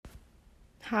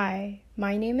Hi,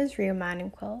 my name is Rio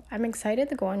Manenquill. I'm excited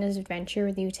to go on this adventure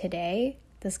with you today,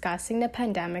 discussing the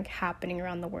pandemic happening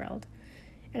around the world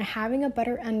and having a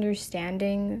better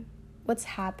understanding what's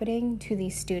happening to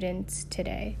these students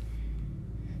today.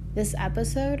 This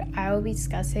episode, I will be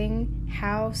discussing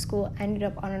how school ended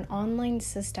up on an online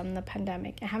system in the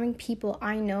pandemic and having people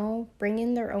I know bring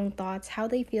in their own thoughts, how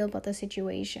they feel about the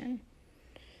situation.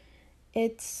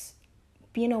 It's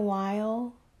been a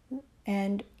while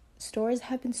and stores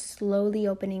have been slowly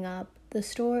opening up.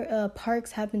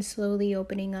 Parks have been slowly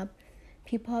opening up.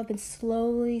 People have been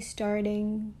slowly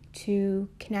starting to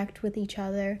connect with each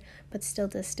other, but still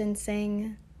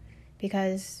distancing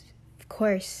because, of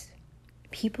course,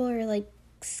 people are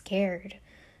scared.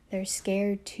 They're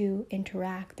scared to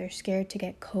interact. They're scared to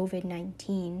get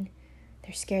COVID-19.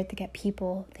 They're scared to get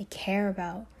people they care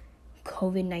about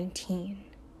COVID-19.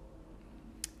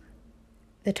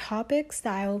 The topics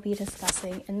that I will be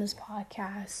discussing in this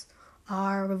podcast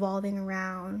are revolving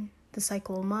around the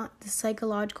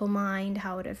psychological mind,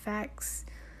 how it affects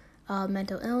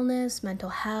mental illness, mental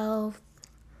health,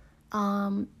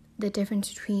 the difference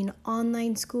between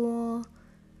online school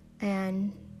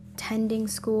and attending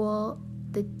school,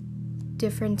 the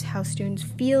difference how students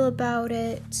feel about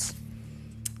it,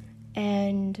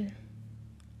 and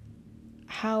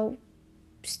how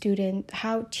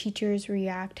teachers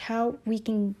react, how we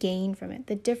can gain from it,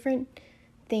 the different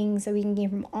things that we can gain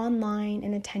from online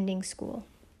and attending school.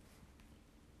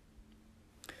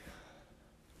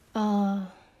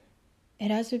 It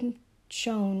has been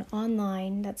shown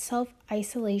online that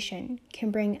self-isolation can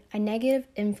bring a negative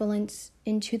influence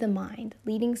into the mind,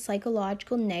 leading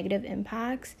psychological negative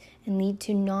impacts and lead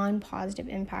to non-positive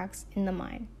impacts in the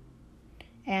mind.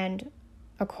 And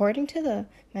according to the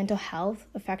mental health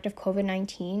effect of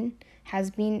COVID-19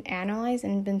 has been analyzed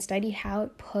and been studied how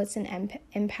it puts an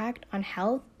impact on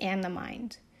health and the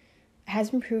mind. It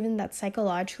has been proven that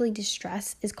psychological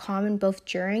distress is common both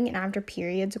during and after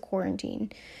periods of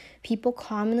quarantine. People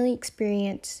commonly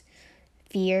experience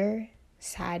fear,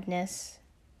 sadness,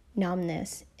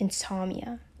 numbness,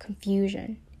 insomnia,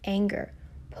 confusion, anger,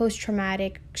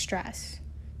 post-traumatic stress,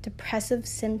 depressive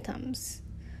symptoms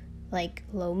like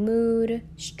low mood,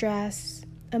 stress,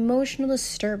 emotional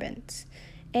disturbance,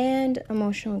 and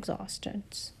emotional exhaustion.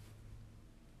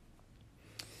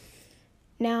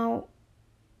 Now,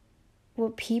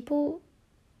 what people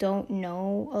don't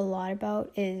know a lot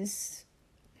about is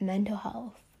mental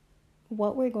health.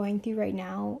 What we're going through right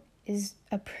now is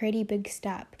a pretty big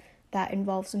step that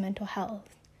involves mental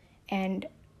health. And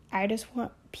I just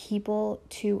want people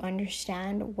to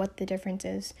understand what the difference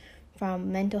is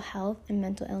from mental health and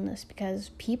mental illness, because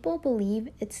people believe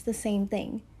it's the same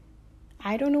thing.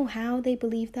 I don't know how they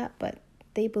believe that, but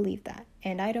they believe that,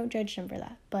 and I don't judge them for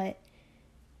that. But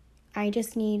I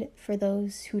just need, for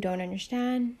those who don't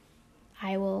understand,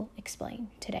 I will explain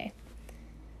today.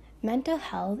 Mental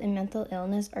health and mental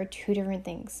illness are two different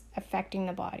things affecting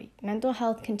the body. Mental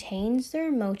health contains their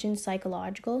emotions,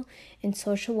 psychological, and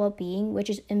social well-being, which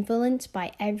is influenced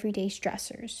by everyday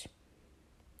stressors.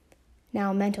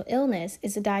 Now, mental illness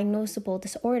is a diagnosable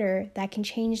disorder that can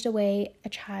change the way a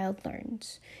child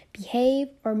learns, behave,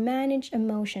 or manage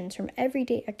emotions from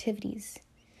everyday activities.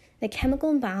 The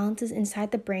chemical imbalances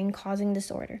inside the brain causing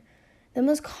disorder. The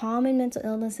most common mental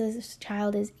illnesses of a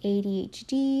child is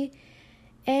ADHD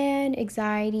and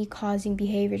anxiety causing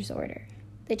behavior disorder.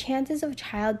 The chances of a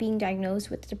child being diagnosed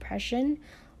with depression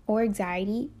or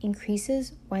anxiety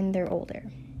increases when they're older.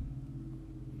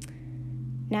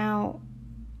 Now,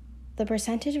 the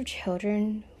percentage of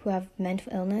children who have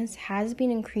mental illness has been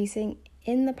increasing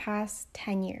in the past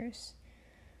 10 years.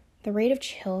 The rate of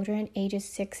children ages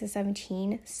 6 to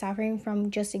 17 suffering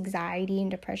from just anxiety and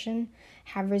depression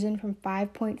have risen from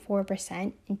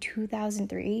 5.4% in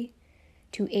 2003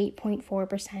 to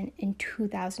 8.4% in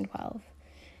 2012.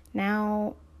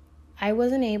 Now, I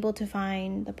wasn't able to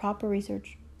find the proper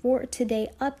research for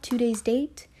today's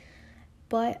date,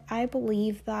 but I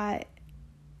believe that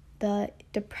the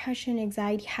depression,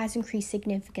 anxiety has increased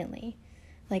significantly.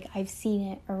 I've seen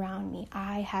it around me.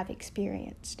 I have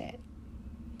experienced it.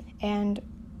 And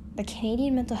the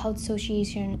Canadian Mental Health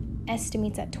Association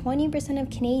estimates that 20% of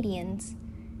Canadians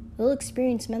will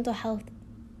experience mental health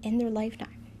in their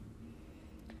lifetime.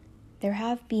 There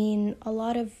have been a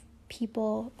lot of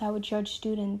people that would judge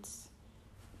students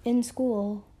in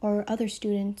school or other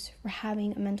students for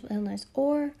having a mental illness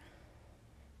or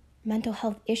mental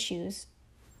health issues.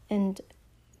 And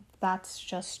that's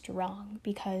just wrong,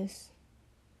 because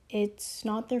it's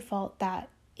not their fault that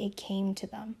it came to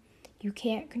them. You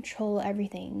can't control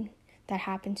everything that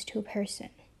happens to a person,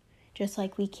 just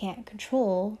like we can't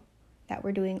control that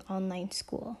we're doing online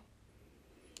school.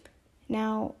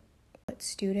 Now, what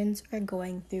students are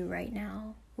going through right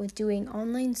now with doing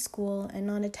online school and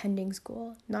not attending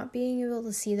school, not being able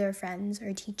to see their friends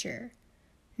or teacher,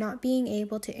 not being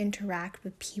able to interact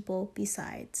with people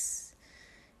besides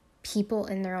people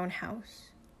in their own house.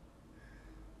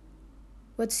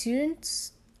 What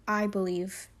students, I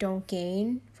believe, don't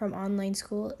gain from online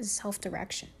school is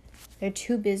self-direction. They're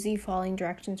too busy following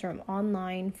directions from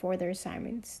online for their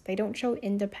assignments. They don't show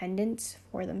independence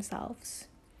for themselves.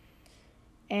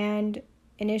 And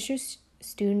an issue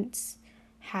students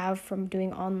have from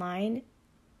doing online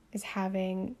is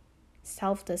having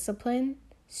self-discipline.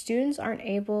 Students aren't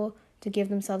able to give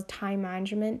themselves time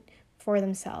management for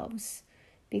themselves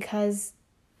because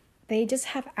they just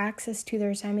have access to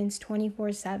their assignments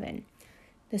 24/7.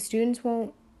 The students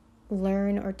won't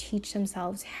learn or teach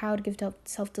themselves how to give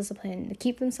self-discipline, to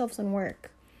keep themselves on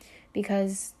work,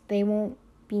 because they won't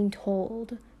be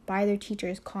told by their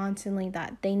teachers constantly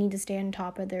that they need to stay on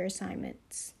top of their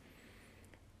assignments.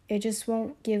 It just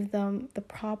won't give them the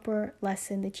proper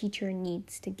lesson the teacher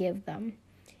needs to give them.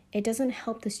 It doesn't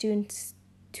help the students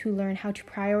to learn how to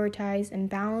prioritize and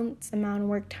balance amount of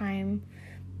work time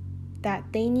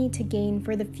that they need to gain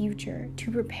for the future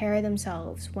to prepare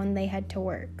themselves when they head to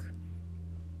work.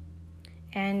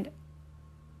 And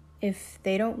if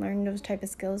they don't learn those type of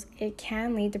skills, it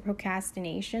can lead to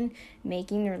procrastination,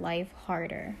 making their life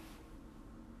harder.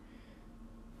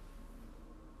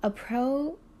 A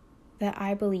pro that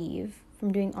I believe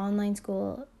from doing online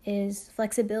school is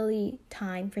flexibility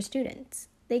time for students.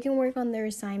 They can work on their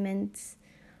assignments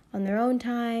on their own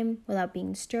time without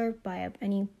being disturbed by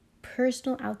any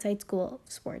personal outside school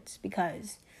sports,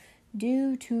 because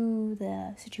due to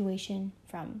the situation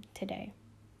from today,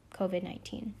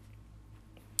 COVID-19.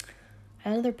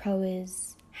 Another pro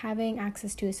is having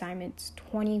access to assignments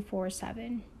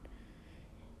 24/7.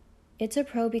 It's a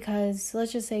pro because,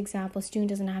 let's just say example, a student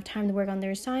doesn't have time to work on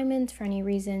their assignments for any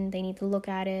reason. They need to look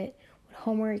at it with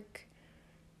homework,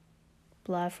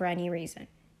 blah, for any reason.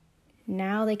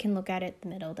 Now they can look at it in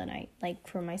the middle of the night. Like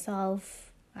for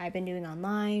myself, I've been doing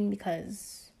online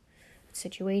because of the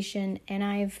situation, and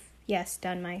I've,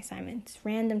 done my assignments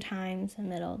random times in the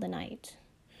middle of the night.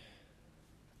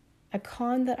 A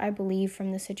con that I believe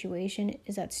from the situation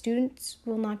is that students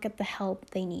will not get the help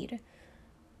they need.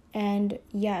 And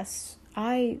yes,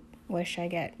 I wish I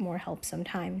get more help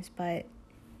sometimes, but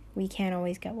we can't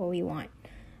always get what we want.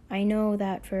 I know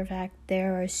that for a fact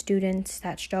there are students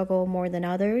that struggle more than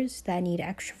others that need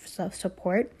extra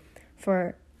support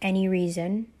for any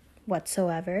reason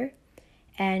whatsoever,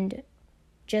 and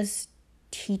just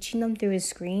teaching them through a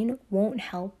screen won't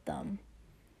help them.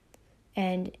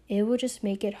 And it will just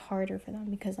make it harder for them,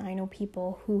 because I know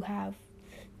people who have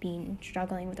been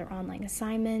struggling with their online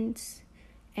assignments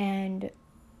and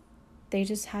they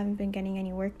just haven't been getting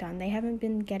any work done. They haven't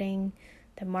been getting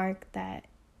the mark that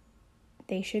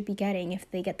they should be getting if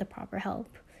they get the proper help,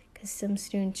 because some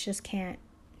students just can't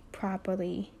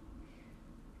properly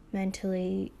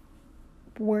mentally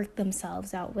work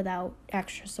themselves out without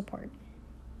extra support.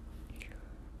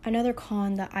 Another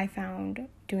con that I found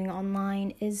doing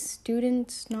online is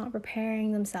students not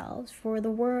preparing themselves for the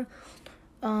world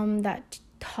that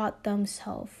taught them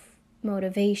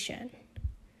self-motivation,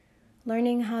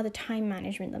 learning how to time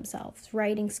management themselves,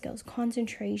 writing skills,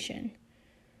 concentration.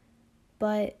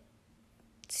 But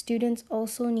students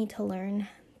also need to learn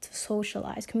to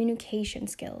socialize, communication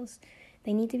skills.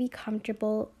 They need to be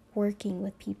comfortable working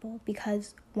with people,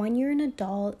 because when you're an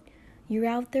adult, you're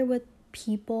out there with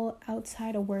people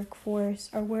outside a workforce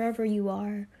or wherever you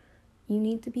are. You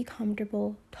need to be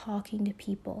comfortable talking to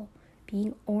people,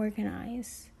 being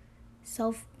organized,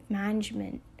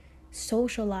 self-management,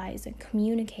 socialize and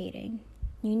communicating.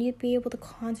 You need to be able to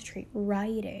concentrate,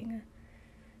 writing.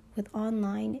 With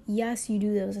online, yes, you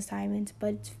do those assignments,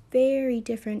 but it's very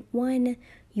different when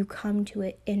you come to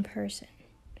it in person.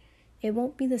 It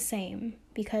won't be the same,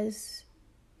 because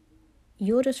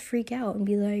you'll just freak out and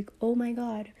be like, oh my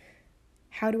God,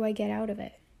 how do I get out of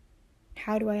it?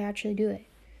 How do I actually do it?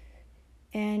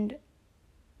 And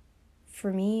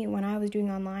for me, when I was doing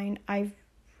online, I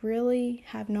really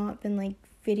have not been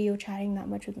video chatting that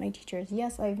much with my teachers.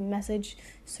 Yes, I've messaged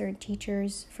certain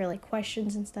teachers for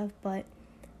questions and stuff, but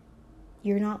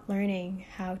you're not learning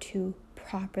how to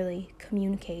properly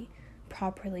communicate,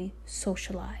 properly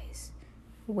socialize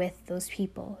with those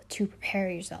people to prepare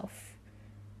yourself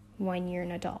when you're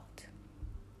an adult.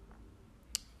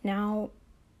 Now,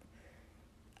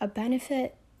 a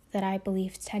benefit that I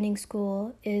believe attending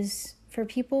school is for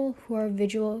people who are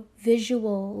visual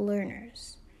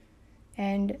learners.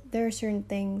 And there are certain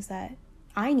things that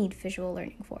I need visual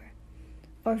learning for.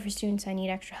 or for students that need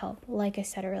extra help, like I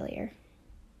said earlier.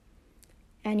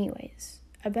 Anyways,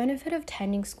 a benefit of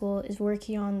attending school is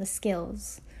working on the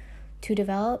skills to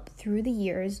develop through the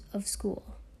years of school.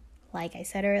 Like I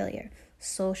said earlier,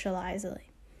 socializing,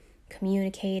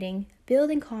 communicating,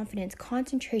 building confidence,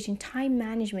 concentration, time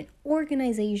management,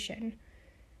 organization.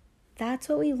 That's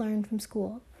what we learn from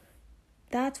school.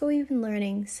 That's what we've been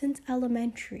learning since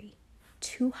elementary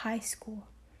to high school.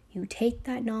 You take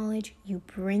that knowledge, you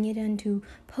bring it into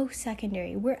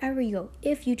post-secondary, wherever you go,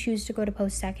 if you choose to go to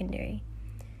post-secondary.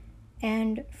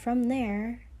 And from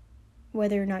there,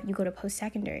 whether or not you go to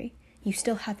post-secondary, you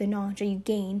still have the knowledge that you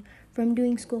gain from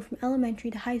doing school from elementary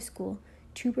to high school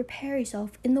to prepare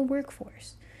yourself in the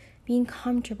workforce, being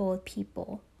comfortable with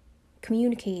people,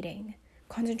 communicating,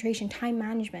 concentration, time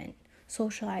management,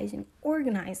 socializing,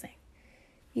 organizing.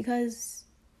 Because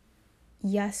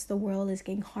yes, the world is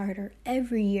getting harder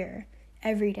every year,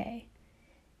 every day.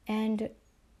 And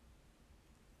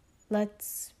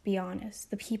let's be honest,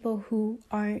 the people who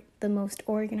aren't the most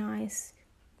organized,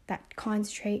 that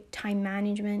concentrate, time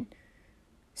management,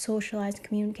 socialize,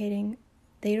 communicating,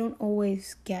 they don't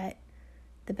always get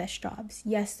the best jobs.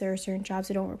 Yes, there are certain jobs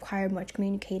that don't require much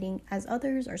communicating as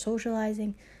others or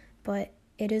socializing, but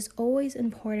it is always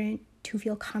important to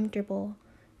feel comfortable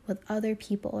with other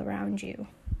people around you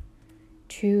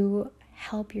to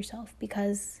help yourself,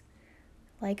 because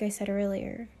like I said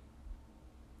earlier,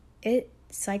 it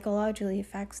psychologically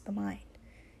affects the mind.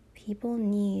 People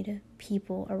need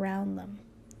people around them.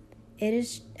 It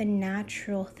is a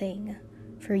natural thing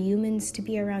for humans to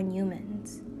be around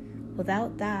humans.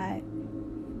 Without that,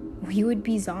 we would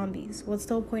be zombies. What's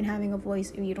the whole point having a voice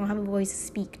if you don't have a voice to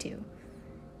speak to?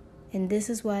 And this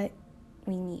is what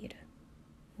we need.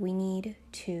 We need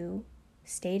to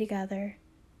stay together.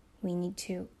 We need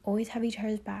to always have each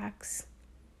other's backs.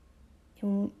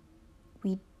 And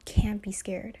we can't be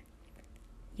scared.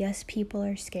 Yes, people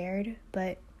are scared,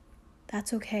 but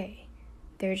that's okay.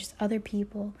 There are just other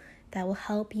people that will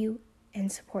help you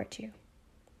and support you.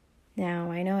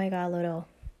 Now, I know I got a little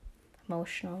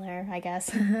emotional there, I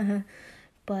guess.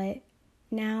 But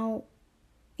now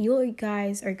you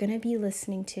guys are going to be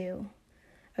listening to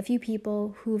a few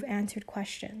people who've answered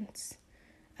questions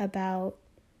about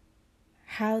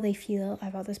how they feel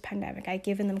about this pandemic. I've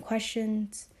given them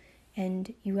questions,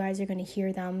 and you guys are going to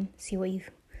hear them, see what you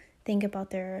think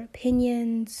about their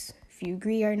opinions, if you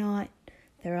agree or not.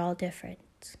 They're all different.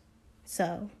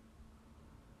 So,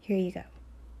 here you go.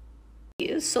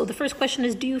 So the first question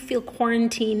is, do you feel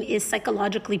quarantine is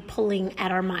psychologically pulling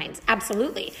at our minds?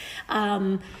 Absolutely.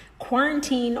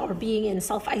 Quarantine or being in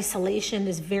self-isolation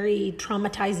is very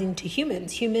traumatizing to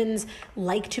humans. Humans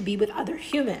like to be with other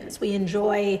humans. We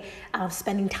enjoy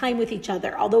spending time with each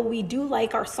other. Although we do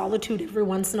like our solitude every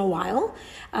once in a while,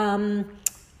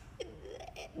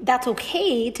 that's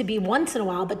okay to be once in a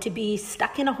while, but to be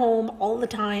stuck in a home all the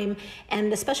time,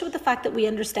 and especially with the fact that we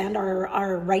understand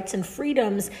our rights and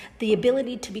freedoms, the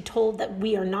ability to be told that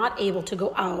we are not able to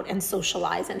go out and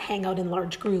socialize and hang out in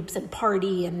large groups and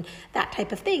party and that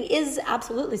type of thing is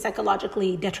absolutely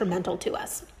psychologically detrimental to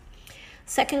us.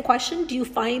 Second question, do you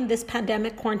find this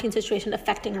pandemic quarantine situation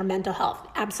affecting our mental health?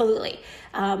 Absolutely.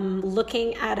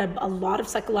 Looking at a lot of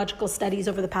psychological studies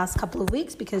over the past couple of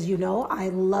weeks, because I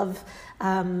love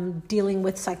dealing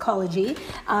with psychology,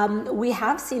 we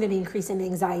have seen an increase in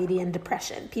anxiety and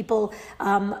depression. People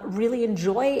really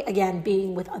enjoy, again,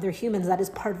 being with other humans. That is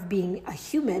part of being a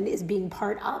human, is being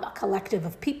part of a collective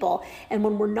of people. And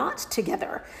when we're not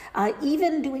together,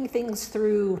 even doing things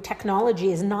through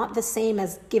technology is not the same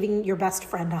as giving your best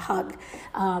friend a hug.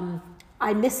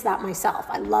 I miss that myself.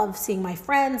 I love seeing my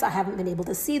friends. I haven't been able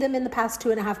to see them in the past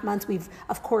 2.5 months. We've,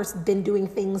 of course, been doing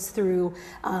things through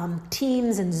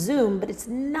Teams and Zoom, but it's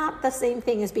not the same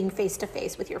thing as being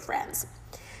face-to-face with your friends.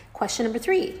 Question number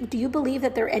 3, do you believe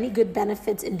that there are any good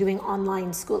benefits in doing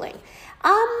online schooling?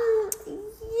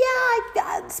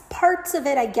 Yeah, it's parts of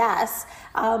it, I guess.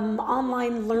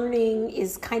 Online learning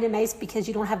is kind of nice because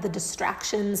you don't have the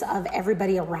distractions of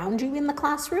everybody around you in the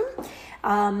classroom.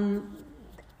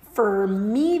 For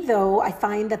me, though, I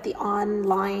find that the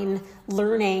online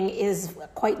learning is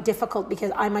quite difficult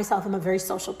because I myself am a very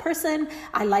social person.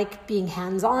 I like being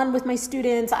hands-on with my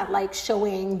students. I like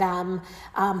showing them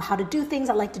how to do things.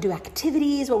 I like to do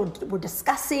activities where we're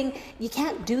discussing. You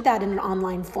can't do that in an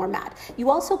online format. You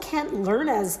also can't learn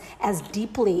as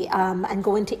deeply and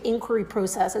go into inquiry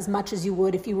process as much as you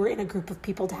would if you were in a group of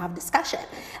people to have discussion.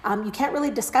 You can't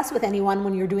really discuss with anyone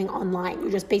when you're doing online.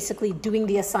 You're just basically doing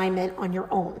the assignment on your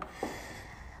own.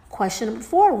 Question number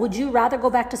 4, would you rather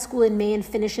go back to school in May and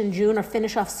finish in June, or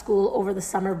finish off school over the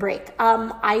summer break?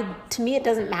 To me, it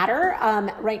doesn't matter.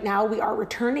 Right now, we are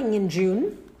returning in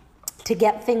June to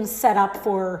get things set up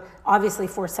for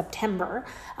September.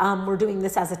 We're doing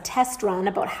this as a test run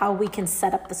about how we can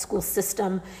set up the school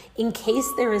system in case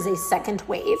there is a second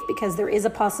wave, because there is a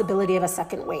possibility of a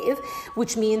second wave,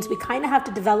 which means we kind of have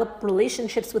to develop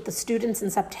relationships with the students in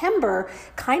September,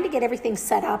 kind of get everything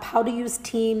set up, how to use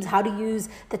Teams, how to use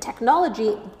the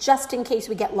technology, just in case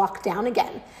we get locked down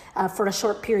again for a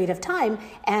short period of time.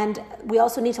 And we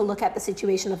also need to look at the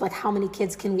situation of like how many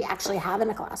kids can we actually have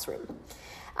in a classroom.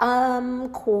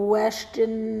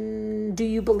 Question, do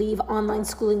you believe online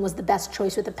schooling was the best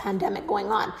choice with the pandemic going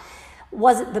on?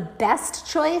 Was it the best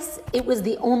choice? It was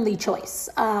the only choice,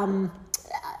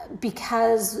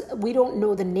 because we don't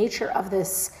know the nature of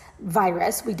this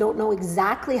virus. We don't know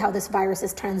exactly how this virus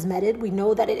is transmitted. We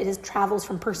know that it travels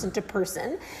from person to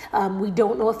person. We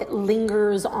don't know if it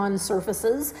lingers on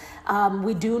surfaces.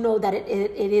 We do know that it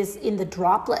is in the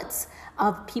droplets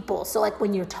of people. So like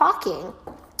when you're talking,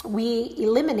 we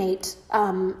eliminate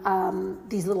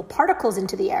these little particles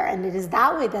into the air, and it is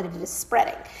that way that it is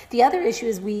spreading. The other issue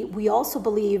is we also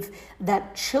believe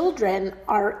that children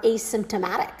are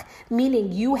asymptomatic,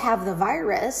 meaning you have the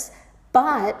virus,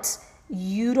 but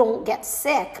you don't get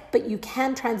sick, but you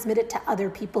can transmit it to other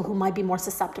people who might be more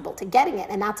susceptible to getting it.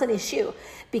 And that's an issue,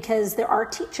 because there are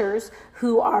teachers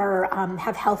who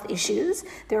have health issues.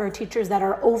 There are teachers that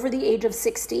are over the age of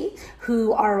 60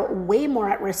 who are way more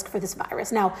at risk for this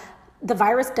virus. Now, the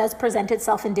virus does present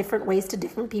itself in different ways to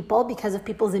different people because of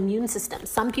people's immune systems.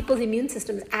 Some people's immune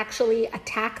systems actually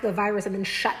attack the virus and then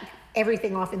shut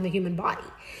everything off in the human body,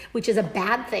 which is a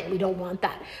bad thing. We don't want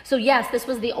that. So yes, this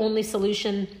was the only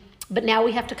solution. But now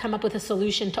we have to come up with a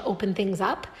solution to open things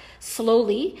up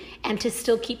slowly and to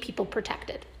still keep people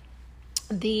protected.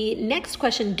 The next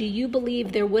question, do you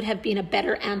believe there would have been a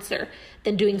better answer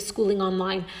than doing schooling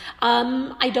online?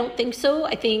 I don't think so.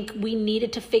 I think we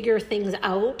needed to figure things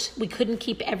out. We couldn't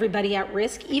keep everybody at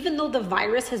risk, even though the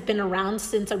virus has been around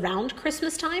since around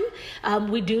Christmas time.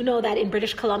 We do know that in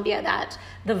British Columbia that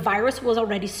the virus was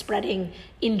already spreading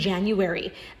in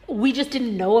January. We just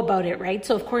didn't know about it, right?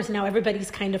 So of course now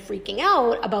everybody's kind of freaking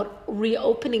out about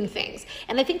reopening things.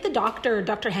 And I think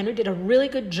Dr. Henry did a really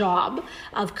good job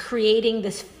of creating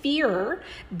this fear,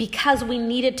 because we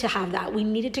needed to have that. We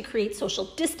needed to create social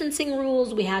distancing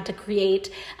rules. We had to create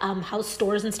how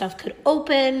stores and stuff could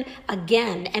open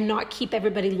again and not keep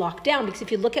everybody locked down. Because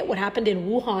if you look at what happened in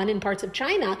Wuhan, in parts of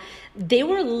China, they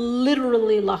were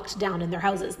literally locked down in their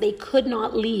houses. They could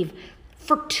not leave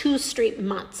for 2 straight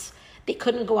months. They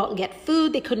couldn't go out and get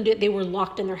food. They were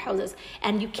locked in their houses.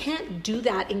 And you can't do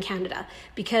that in Canada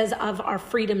because of our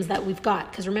freedoms that we've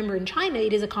got. Because remember, in China,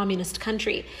 it is a communist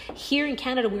country. Here in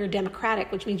Canada, we're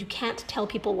democratic, which means you can't tell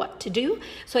people what to do.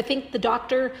 So I think the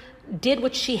doctor did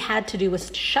what she had to do,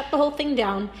 was to shut the whole thing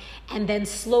down and then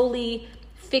slowly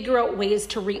figure out ways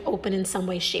to reopen in some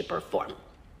way, shape, or form.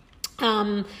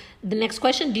 The next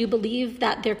question, do you believe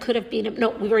that there could have been, no,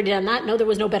 we've already done that. No, there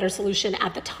was no better solution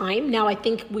at the time. Now I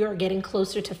think we are getting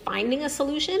closer to finding a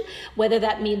solution, whether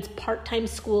that means part-time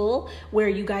school where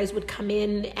you guys would come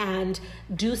in and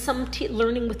do some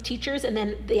learning with teachers and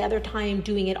then the other time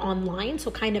doing it online. So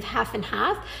kind of half and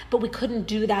half, but we couldn't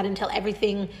do that until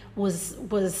everything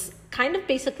was kind of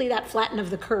basically that flatten of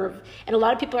the curve. And a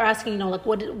lot of people are asking, like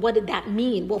what did that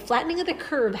mean? Well, flattening of the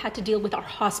curve had to deal with our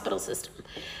hospital system.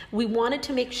 We wanted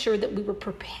to make sure that we were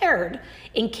prepared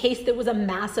in case there was a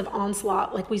massive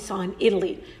onslaught like we saw in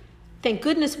Italy. Thank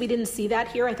goodness we didn't see that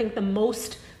here. I think the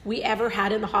most we ever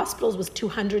had in the hospitals was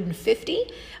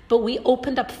 250, but we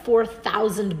opened up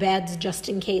 4,000 beds just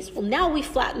in case. Well, now we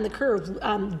flattened the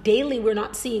curve. Daily, we're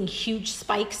not seeing huge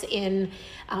spikes in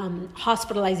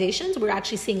hospitalizations. We're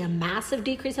actually seeing a massive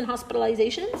decrease in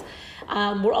hospitalizations.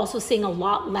 We're also seeing a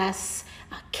lot less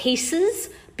cases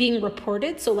being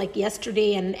reported. So like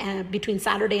yesterday and between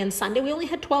Saturday and Sunday, we only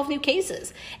had 12 new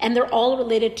cases, and they're all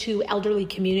related to elderly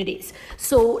communities.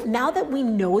 So now that we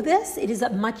know this, it is a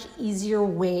much easier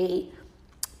way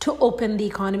to open the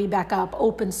economy back up,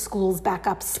 open schools back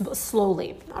up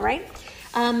slowly. All right.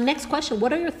 Next question.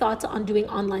 What are your thoughts on doing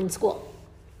online school?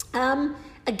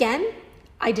 Again,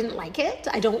 I didn't like it.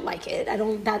 I don't like it.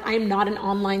 I am not an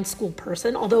online school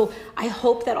person, although I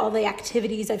hope that all the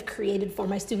activities I've created for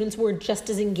my students were just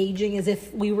as engaging as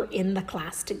if we were in the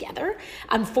class together.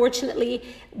 Unfortunately,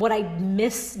 what I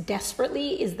miss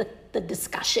desperately is the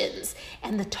discussions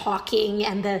and the talking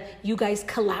and you guys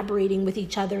collaborating with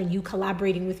each other and you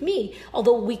collaborating with me.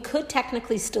 Although we could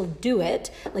technically still do it,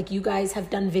 like you guys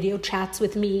have done video chats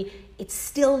with me, it's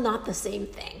still not the same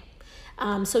thing.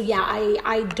 So yeah,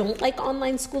 I don't like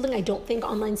online schooling. I don't think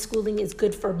online schooling is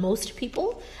good for most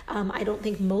people. I don't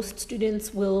think most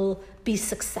students will be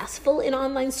successful in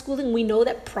online schooling. We know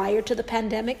that prior to the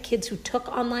pandemic, kids who took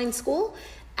online school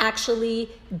actually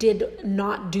did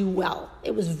not do well.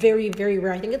 It was very, very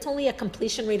rare. I think it's only a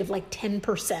completion rate of like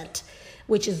 10%,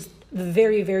 which is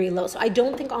very, very low. So I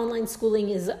don't think online schooling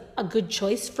is a good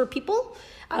choice for people.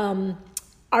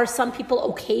 Are some people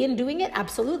okay in doing it?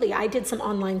 Absolutely. I did some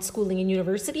online schooling in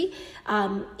university.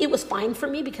 It was fine for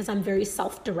me because I'm very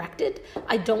self-directed.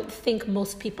 I don't think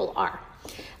most people are.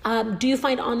 Do you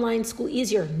find online school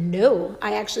easier? No,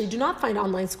 I actually do not find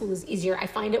online school is easier. I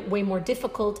find it way more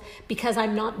difficult because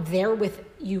I'm not there with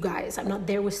you guys. I'm not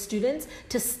there with students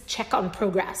to check on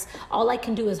progress. All I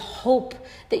can do is hope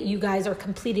that you guys are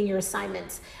completing your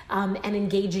assignments and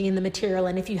engaging in the material.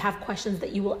 And if you have questions,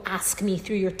 that you will ask me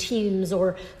through your Teams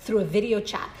or through a video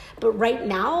chat. But right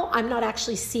now, I'm not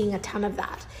actually seeing a ton of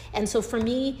that. And so for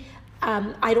me,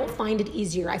 I don't find it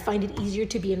easier. I find it easier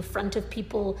to be in front of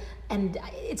people, and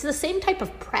it's the same type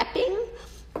of prepping,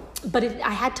 but I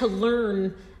had to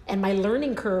learn, and my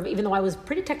learning curve, even though I was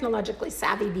pretty technologically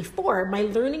savvy before, my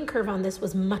learning curve on this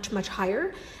was much, much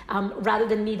higher, rather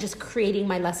than me just creating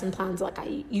my lesson plans like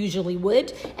I usually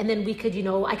would. And then we could,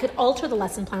 I could alter the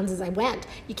lesson plans as I went.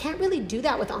 You can't really do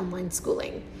that with online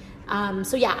schooling.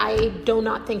 So yeah, I do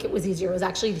not think it was easier. It was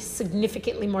actually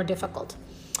significantly more difficult.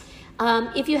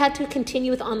 If you had to continue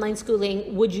with online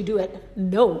schooling, would you do it?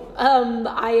 No,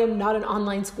 I am not an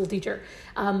online school teacher.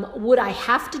 Would I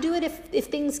have to do it if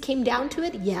things came down to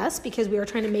it? Yes, because we are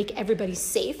trying to make everybody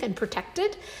safe and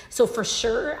protected. So for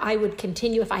sure, I would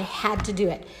continue if I had to do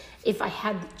it. If I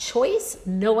had the choice,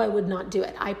 no, I would not do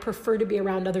it. I prefer to be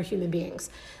around other human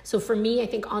beings. So for me, I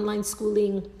think online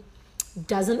schooling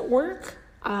doesn't work.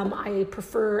 I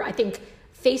think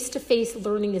face-to-face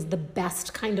learning is the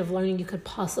best kind of learning you could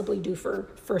possibly do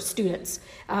for students.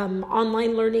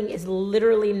 Online learning is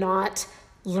literally not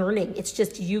learning. It's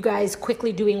just you guys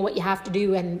quickly doing what you have to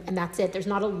do, and that's it. There's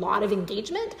not a lot of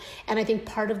engagement, and I think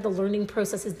part of the learning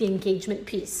process is the engagement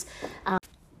piece.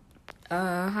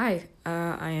 Hi,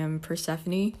 I am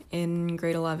Persephone in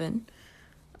grade 11.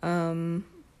 Let's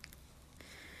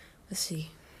see.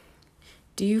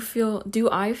 Do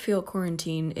I feel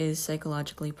quarantine is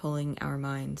psychologically pulling our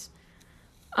minds?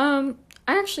 I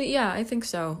think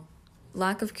so.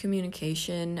 Lack of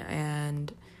communication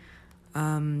and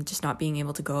just not being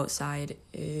able to go outside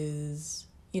is,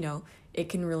 it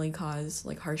can really cause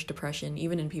like harsh depression,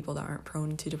 even in people that aren't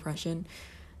prone to depression.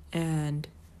 And,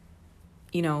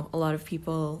 a lot of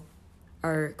people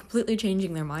are completely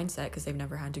changing their mindset because they've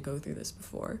never had to go through this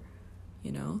before,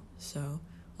 so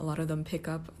a lot of them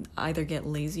either get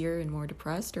lazier and more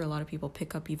depressed, or a lot of people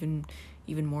pick up even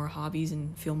more hobbies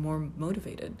and feel more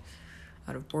motivated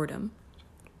out of boredom.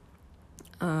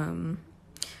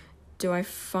 Do I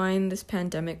find this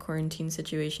pandemic quarantine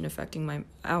situation affecting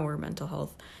our mental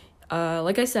health?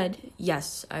 Like I said,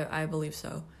 yes, I believe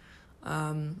so.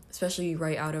 Especially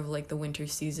right out of like the winter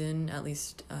season, at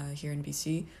least here in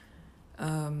BC.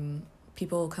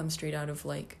 People come straight out of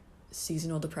like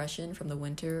seasonal depression from the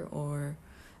winter, or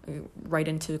right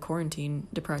into quarantine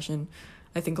depression.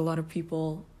 I think a lot of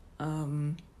people,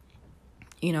 the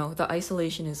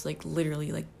isolation is like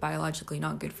literally like biologically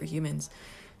not good for humans,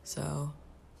 so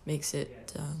makes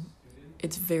it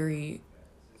it's very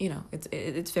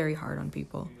it's very hard on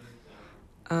people.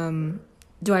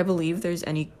 Do I believe there's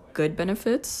any good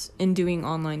benefits in doing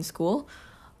online school?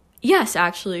 Yes,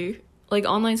 actually, like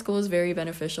online school is very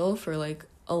beneficial for like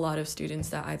a lot of students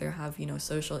that either have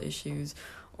social issues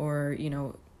or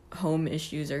home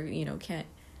issues, or can't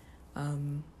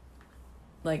have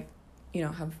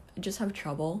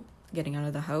trouble getting out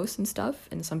of the house and stuff.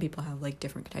 And some people have like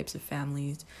different types of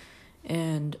families,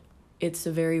 and it's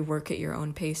a very work at your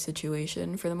own pace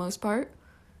situation for the most part.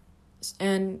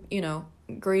 And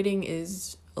grading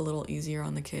is a little easier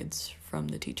on the kids from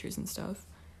the teachers and stuff.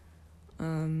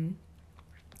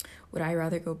 Would I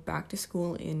rather go back to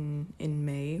school in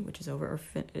May, which is over,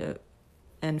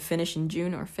 and finish in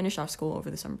June, or finish off school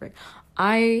over the summer break?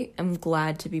 I am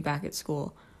glad to be back at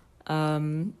school.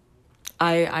 I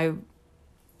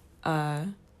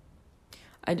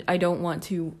don't want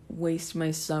to waste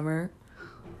my summer,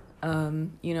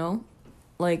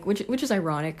 which is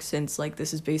ironic since like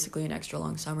this is basically an extra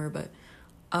long summer, but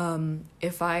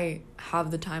if I have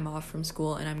the time off from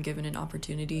school and I'm given an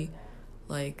opportunity,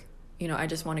 like, I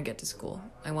just want to get to school.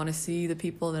 I want to see the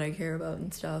people that I care about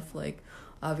and stuff. Like,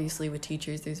 obviously with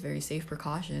teachers, there's very safe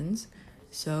precautions.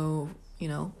 So,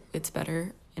 it's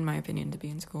better, in my opinion, to be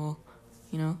in school,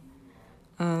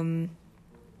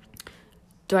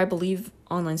 Do Do I believe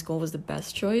online school was the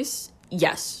best choice?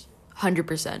 Yes,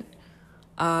 100%.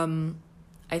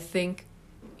 I think,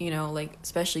 like,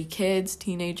 especially kids,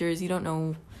 teenagers, you don't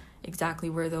know exactly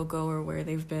where they'll go or where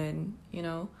they've been,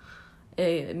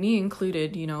 me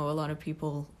included, a lot of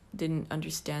people didn't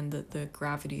understand the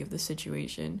gravity of the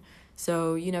situation.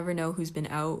 So you never know who's been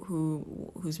out,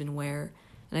 who's been where.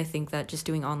 And I think that just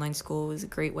doing online school is a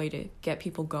great way to get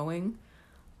people going.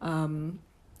 And,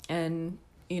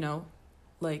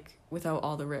 like, without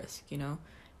all the risk,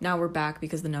 Now we're back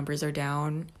because the numbers are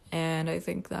down. And I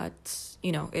think that's,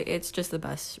 it's just the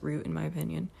best route, in my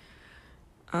opinion.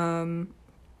 Do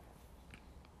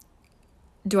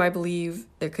I believe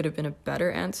there could have been a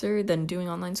better answer than doing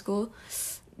online school?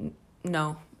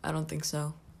 No, I don't think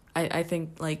so. I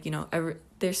think, like,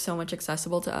 there's so much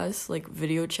accessible to us, like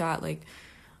video chat, like,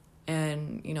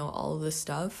 and, all of this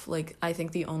stuff. Like, I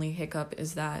think the only hiccup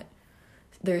is that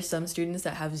there's some students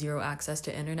that have zero access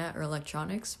to internet or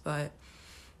electronics, but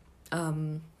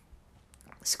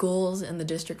schools in the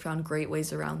district found great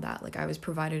ways around that. Like, I was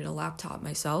provided a laptop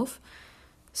myself.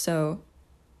 So,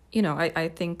 I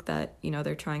think that,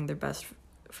 they're trying their best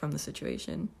from the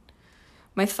situation.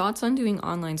 My thoughts on doing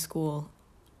online school,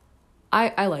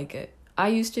 I like it. I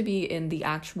used to be in the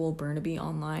actual Burnaby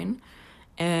online,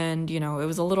 and, it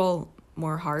was a little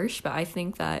more harsh, but I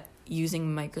think that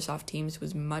using Microsoft Teams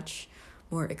was much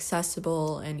more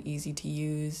accessible and easy to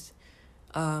use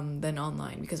than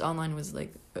online, because online was,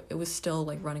 like, it was still,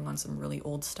 like, running on some really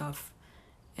old stuff,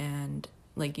 and,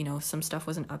 like, some stuff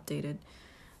wasn't updated.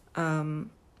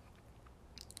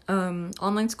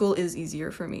 Online school is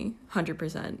easier for me,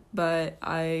 100%, but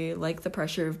I like the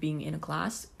pressure of being in a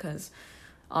class, because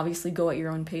obviously go at your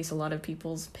own pace. A lot of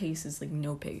people's pace is, like,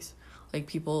 no pace. Like,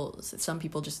 some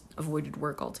people just avoided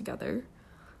work altogether.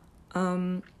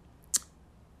 And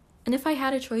if I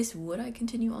had a choice, would I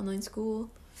continue online school?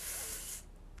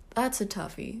 That's a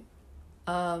toughie.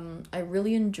 I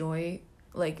really enjoy,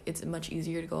 like, it's much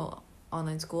easier to go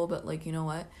online school, but, like, you know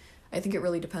what? I think it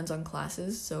really depends on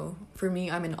classes. So for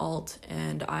me, I'm an alt,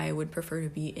 and I would prefer to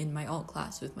be in my alt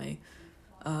class with my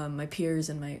my peers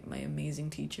and my amazing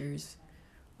teachers.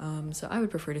 So I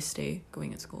would prefer to stay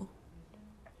going at school.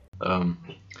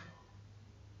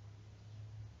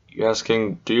 You're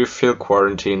asking, do you feel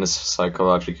quarantine is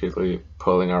psychologically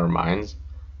pulling our minds?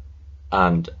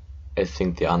 And I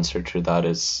think the answer to that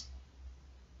is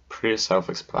pretty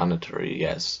self-explanatory,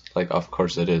 yes. Like, of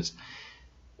course it is.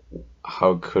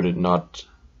 How could it not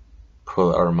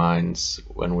pull our minds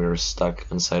when we were stuck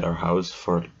inside our house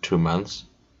for 2 months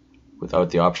without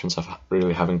the options of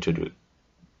really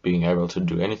being able to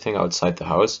do anything outside the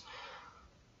house?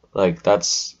 Like,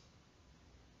 that's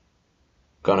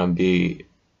gonna be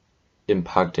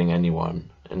impacting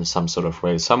anyone in some sort of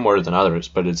way, some more than others,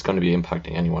 but it's gonna be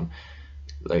impacting anyone,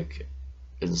 like,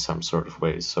 in some sort of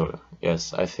way. So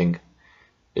yes, I think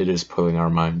it is pulling our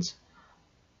minds,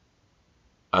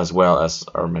 as well as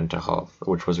our mental health,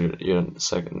 which was your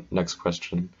next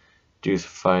question. Do you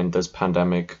find this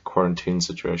pandemic quarantine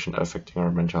situation affecting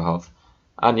our mental health?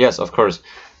 And yes, of course,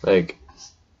 like,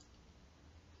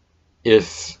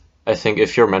 I think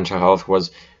if your mental health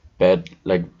was bad,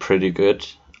 like, pretty good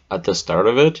at the start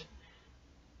of it,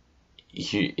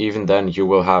 even then you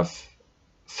will have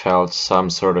felt some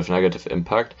sort of negative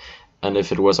impact, and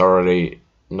if it was already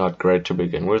not great to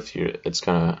begin with, it's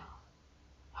gonna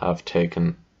have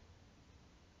taken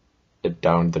it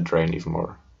down the drain even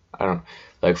more. I don't,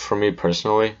 like, for me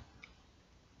personally,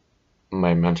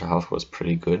 my mental health was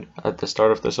pretty good at the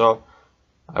start of this all,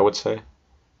 I would say,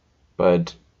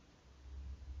 but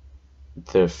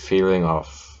the feeling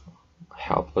of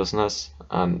helplessness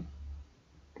and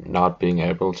not being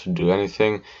able to do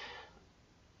anything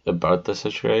about the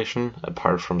situation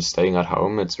apart from staying at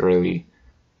home, it's really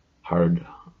hard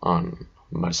on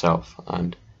myself,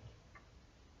 and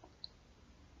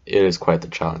it is quite the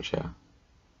challenge, yeah.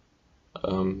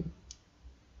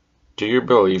 Do you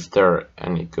believe there are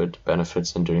any good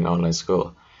benefits in doing online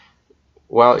school?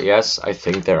 Well, yes, I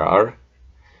think there are.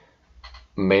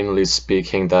 Mainly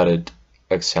speaking, that it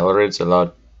accelerates a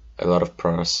lot of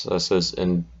processes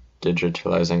in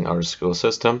digitalizing our school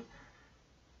system.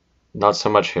 Not so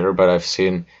much here, but I've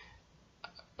seen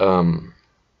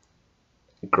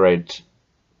great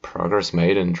progress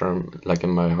made in like in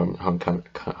my home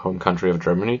country of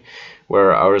Germany,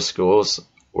 where our schools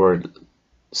were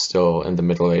still in the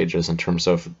Middle Ages in terms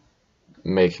of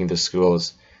making the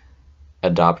schools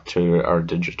adapt to our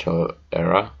digital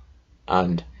era,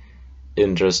 and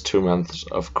in just 2 months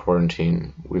of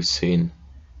quarantine, we've seen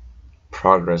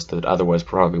progress that otherwise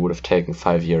probably would have taken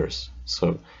 5 years.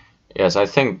 So yes, I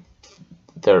think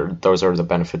those are the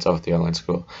benefits of the online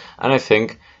school. And I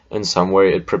think in some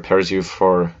way it prepares you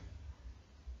for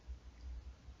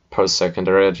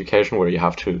post-secondary education, where you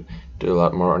have to do a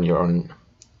lot more on your own,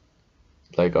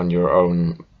 like on your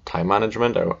own time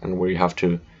management, and where you have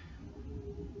to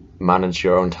manage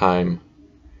your own time,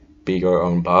 be your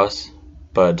own boss.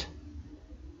 But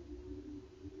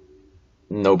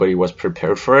nobody was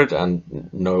prepared for it, and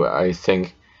no, I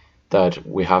think that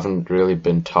we haven't really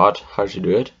been taught how to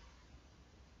do it,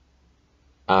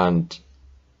 and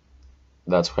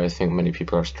that's why I think many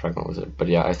people are struggling with it. But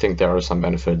yeah, I think there are some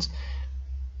benefits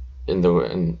in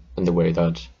the way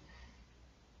that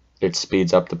it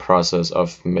speeds up the process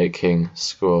of making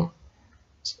schools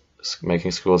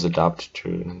adapt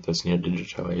to this new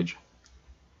digital age.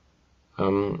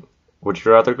 Would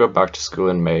you rather go back to school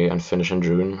in May and finish in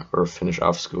June, or finish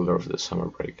off school over the summer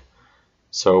break?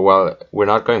 So, well, we're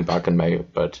not going back in May,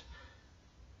 but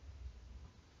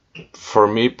for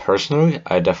me personally,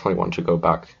 I definitely want to go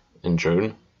back in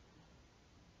June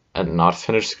and not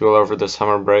finish school over the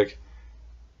summer break,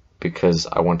 because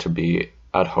I want to be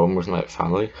at home with my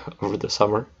family over the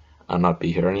summer and not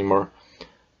be here anymore.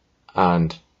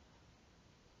 And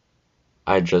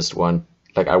I just want,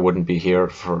 like, I wouldn't be here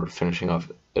for finishing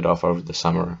it off over the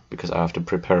summer, because I have to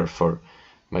prepare for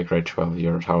my grade 12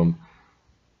 year at home.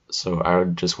 So I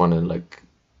would just want to, like,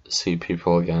 see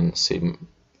people again, see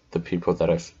the people that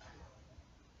I've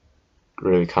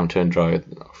really come to enjoy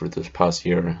over this past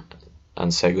year,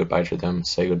 and say goodbye to them,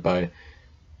 say goodbye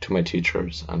to my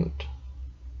teachers, and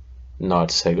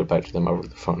not say goodbye to them over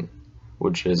the phone,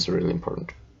 which is really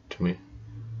important to me.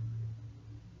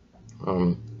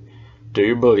 Do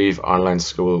you believe online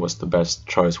school was the best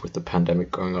choice with the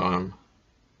pandemic going on?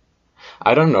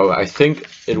 I don't know. I think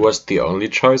it was the only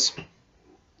choice,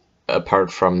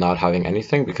 apart from not having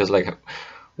anything, because, like,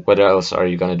 what else are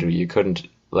you gonna do? You couldn't,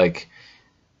 like,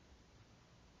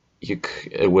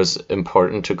 it was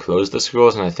important to close the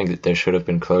schools, and I think that they should have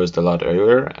been closed a lot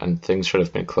earlier, and things should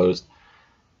have been closed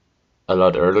a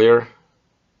lot earlier.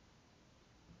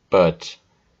 But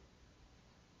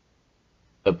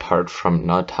apart from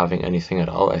not having anything at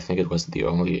all, I think it was the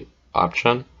only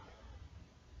option.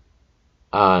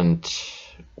 And,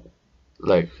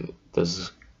 like,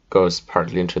 this goes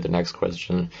partly into the next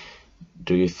question.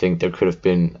 Do you think there could have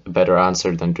been a better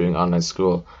answer than doing online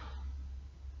school?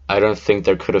 I don't think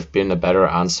there could have been a better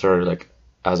answer, like,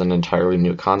 as an entirely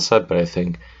new concept, but I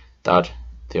think that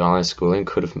the online schooling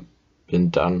could have been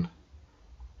done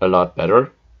a lot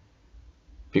better,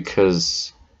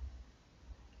 because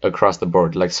across the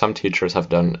board, like, some teachers have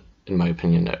done, in my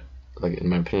opinion,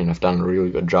 have done a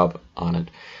really good job on it,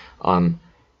 on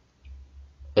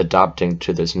adapting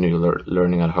to this new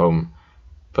learning at home,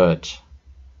 but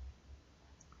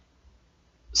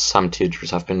some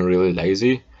teachers have been really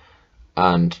lazy,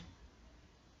 and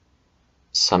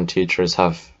some teachers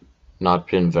have not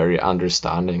been very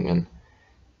understanding in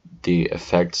the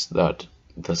effects that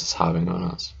this is having on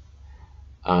us.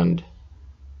 And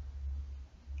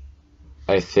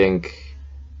I think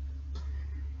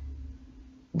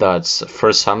that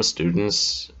for some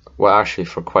students, well, actually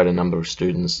for quite a number of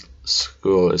students,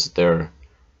 school is their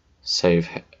safe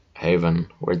haven,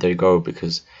 where they go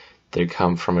because they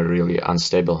come from a really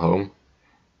unstable home,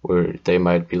 where they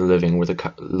might be living with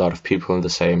a lot of people in the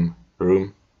same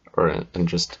room, or in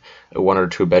just a 1 or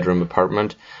 2 bedroom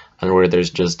apartment, and where there's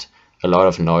just a lot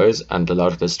of noise and a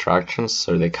lot of distractions,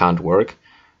 so they can't work.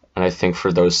 And I think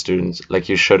for those students, like,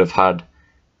 you should have had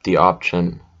the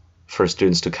option for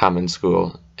students to come in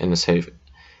school in a safe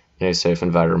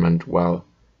environment, while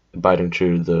abiding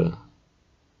to the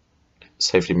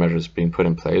safety measures being put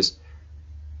in place,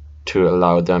 to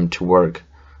allow them to work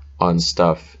on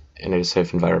stuff in a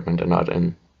safe environment and not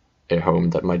in a home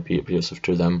that might be abusive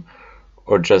to them,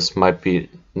 or just might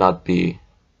not be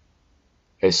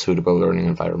a suitable learning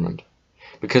environment.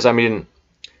 Because, I mean,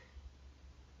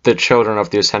 the children of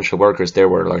the essential workers, they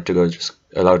were allowed to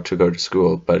go to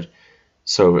school, but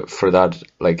so for that,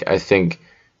 like, I think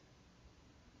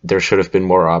there should have been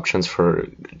more options for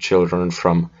children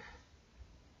from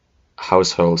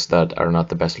households that are not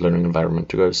the best learning environment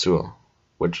to go to school,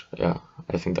 which, yeah,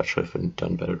 I think that should have been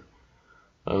done better.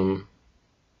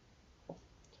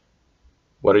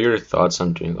 What are your thoughts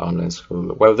on doing online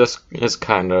school? Well, this is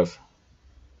kind of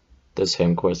the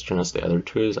same question as the other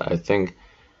two. I think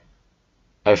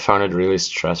I found it really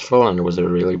stressful, and it was a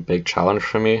really big challenge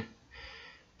for me,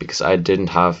 because I didn't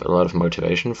have a lot of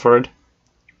motivation for it,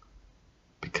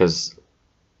 because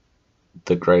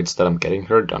the grades that I'm getting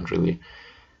here don't really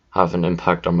have an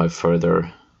impact on my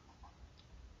further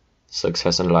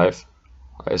success in life.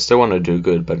 I still want to do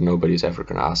good, but nobody's ever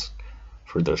going to ask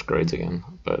for those grades again.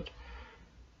 But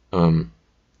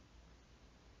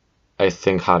I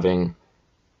think having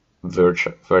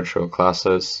virtual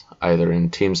classes, either in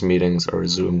Teams meetings or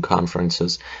Zoom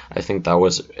conferences, I think that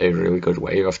was a really good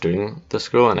way of doing the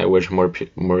school, and I wish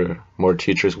more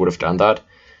teachers would have done that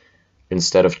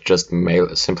instead of just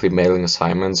simply mailing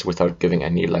assignments without giving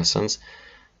any lessons.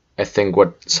 I think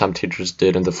what some teachers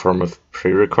did in the form of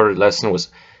pre-recorded lesson was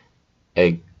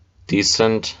a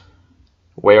decent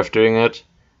way of doing it.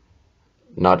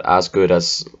 Not as good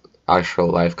as actual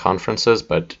live conferences,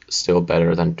 but still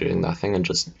better than doing nothing and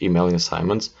just emailing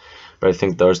assignments. But I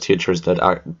think those teachers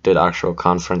that did actual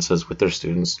conferences with their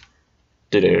students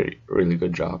did a really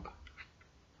good job.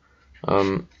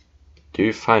 Do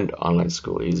you find online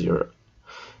school easier?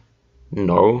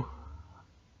 No.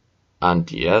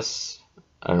 And yes.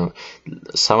 I don't know.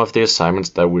 Some of the assignments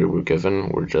that we were given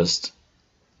were just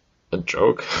a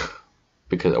joke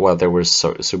because, well, they were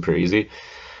so super easy.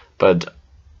 But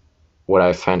what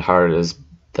I find hard is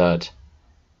that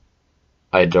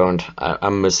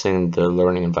I'm missing the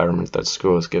learning environment that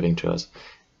school is giving to us,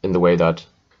 in the way that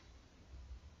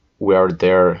we are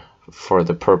there for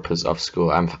the purpose of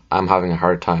school. I'm having a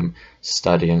hard time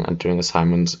studying and doing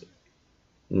assignments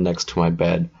next to my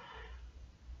bed,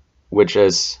 which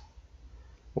is,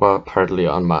 well, partly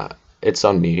it's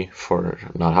on me for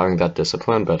not having that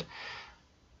discipline, but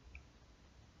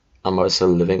I'm also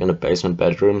living in a basement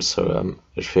bedroom, so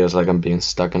it feels like I'm being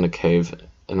stuck in a cave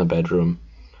in a bedroom.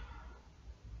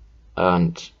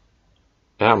 And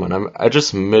yeah, man, I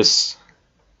just miss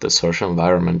the social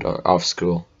environment of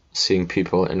school, seeing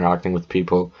people, interacting with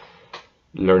people,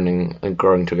 learning and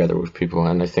growing together with people.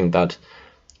 And I think that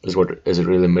is what is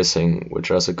really missing, which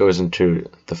also goes into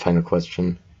the final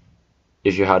question.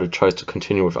 If you had a choice to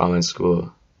continue with online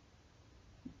school,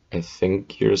 I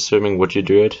think you're assuming, would you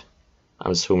do it?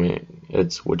 I'm assuming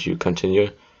it's, would you continue?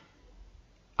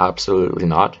 Absolutely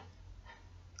not.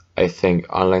 I think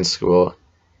online school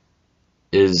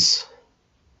is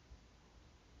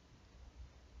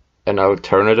an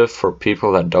alternative for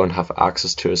people that don't have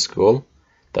access to a school,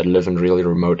 that live in really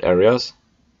remote areas.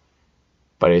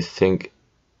 But I think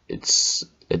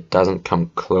it doesn't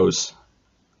come close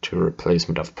to a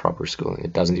replacement of proper schooling.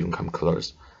 It doesn't even come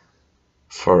close.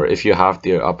 For if you have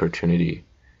the opportunity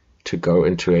to go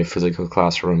into a physical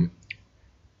classroom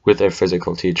with a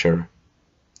physical teacher,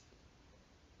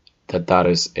 that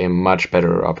is a much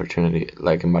better opportunity,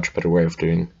 like a much better way of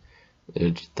doing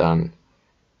it than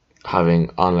having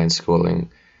online schooling.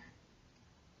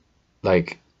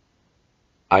 Like,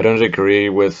 I don't agree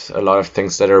with a lot of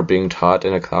things that are being taught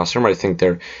in a classroom. I think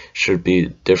there should be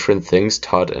different things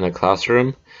taught in a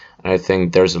classroom, and I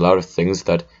think there's a lot of things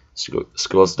that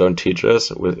schools don't teach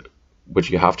us, which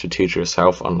you have to teach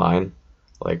yourself online,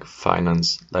 like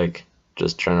finance, like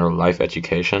just general life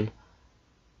education.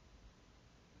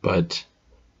 But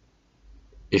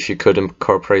if you could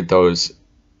incorporate those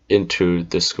into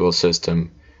the school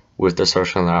system with the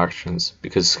social interactions,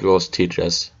 because schools teach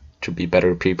us to be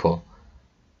better people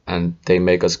and they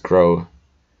make us grow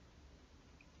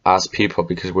as people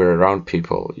because we're around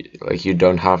people. Like, you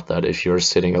don't have that if you're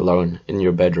sitting alone in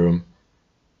your bedroom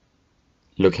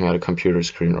looking at a computer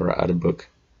screen or at a book.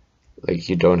 Like,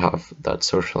 you don't have that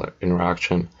social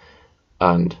interaction,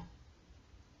 and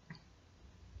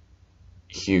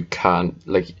you can't,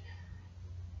 like,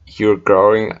 you're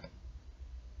growing,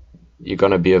 you're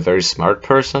gonna be a very smart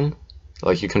person.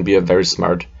 Like, you can be a very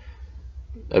smart,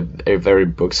 a very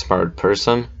book smart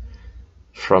person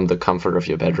from the comfort of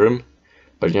your bedroom,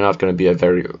 but you're not gonna be a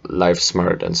very life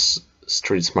smart and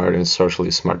street smart and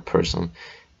socially smart person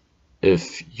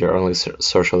if your only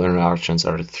social interactions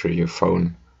are through your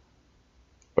phone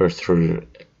or through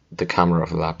the camera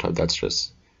of a laptop. That's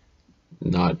just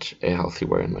not a healthy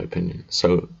way, in my opinion.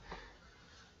 So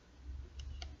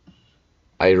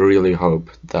I really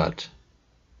hope that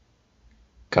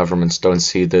governments don't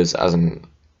see this as an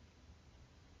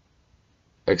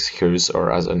excuse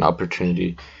or as an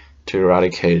opportunity to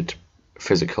eradicate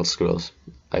physical schools.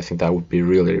 I think that would be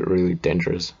really, really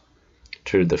dangerous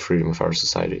to the freedom of our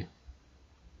society.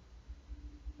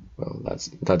 Well,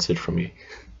 that's it from me.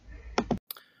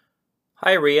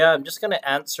 Hi, Ria. I'm just going to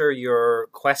answer your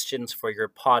questions for your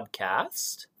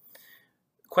podcast.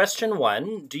 Question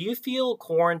 1, do you feel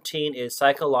quarantine is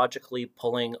psychologically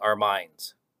pulling our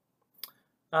minds?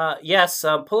 Yes,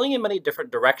 pulling in many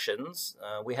different directions.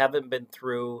 We haven't been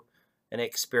through an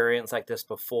experience like this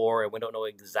before, and we don't know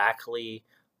exactly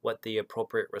what the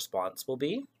appropriate response will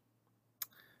be.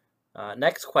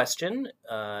 Next question,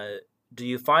 do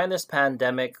you find this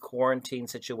pandemic quarantine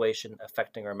situation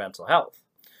affecting our mental health?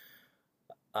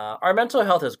 Our mental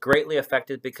health is greatly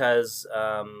affected because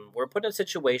we're put in a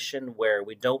situation where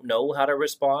we don't know how to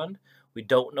respond. We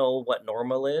don't know what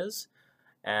normal is,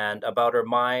 and about our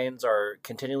minds are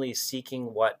continually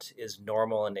seeking what is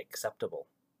normal and acceptable.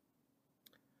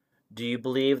 Do you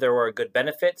believe there are good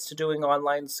benefits to doing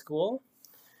online school?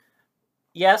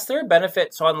 Yes, there are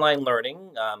benefits to online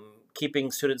learning, keeping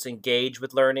students engaged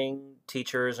with learning,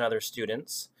 teachers, and other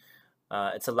students.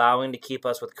 It's allowing to keep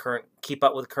up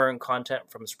with current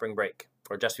content from spring break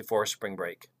or just before spring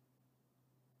break.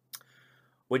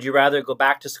 Would you rather go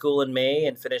back to school in May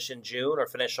and finish in June, or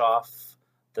finish off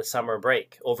the summer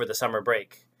break over the summer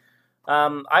break?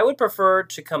 I would prefer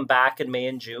to come back in May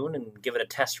and June and give it a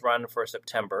test run for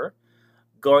September.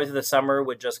 Going through the summer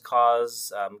would just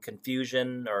cause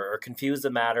confusion or confuse the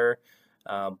matter,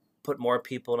 put more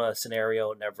people in a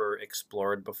scenario never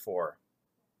explored before.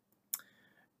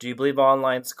 Do you believe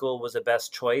online school was the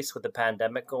best choice with the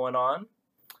pandemic going on?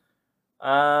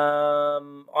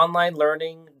 Online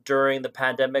learning during the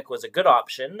pandemic was a good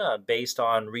option based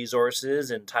on resources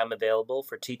and time available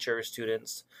for teachers,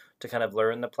 students to kind of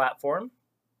learn the platform.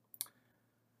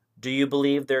 Do you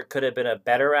believe there could have been a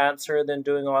better answer than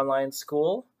doing online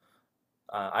school?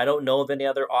 I don't know of any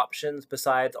other options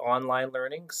besides online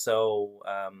learning, so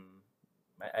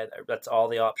that's all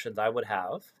the options I would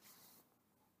have.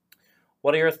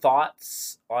 What are your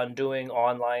thoughts on doing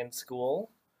online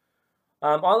school?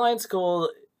 Online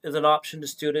school is an option to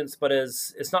students, but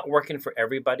it's not working for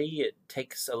everybody. It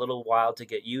takes a little while to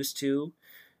get used to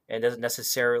and doesn't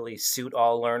necessarily suit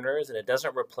all learners, and it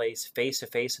doesn't replace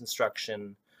face-to-face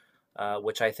instruction,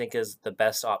 which I think is the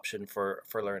best option for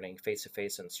learning,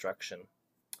 face-to-face instruction.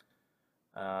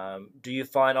 Do you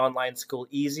find online school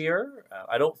easier?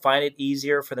 I don't find it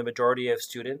easier for the majority of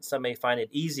students. Some may find it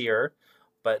easier,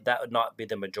 but that would not be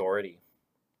the majority.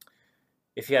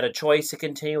 If you had a choice to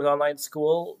continue with online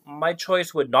school, my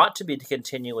choice would not to be to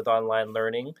continue with online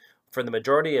learning for the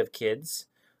majority of kids.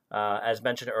 As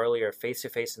mentioned earlier,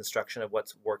 face-to-face instruction of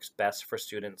what works best for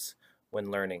students when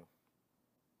learning.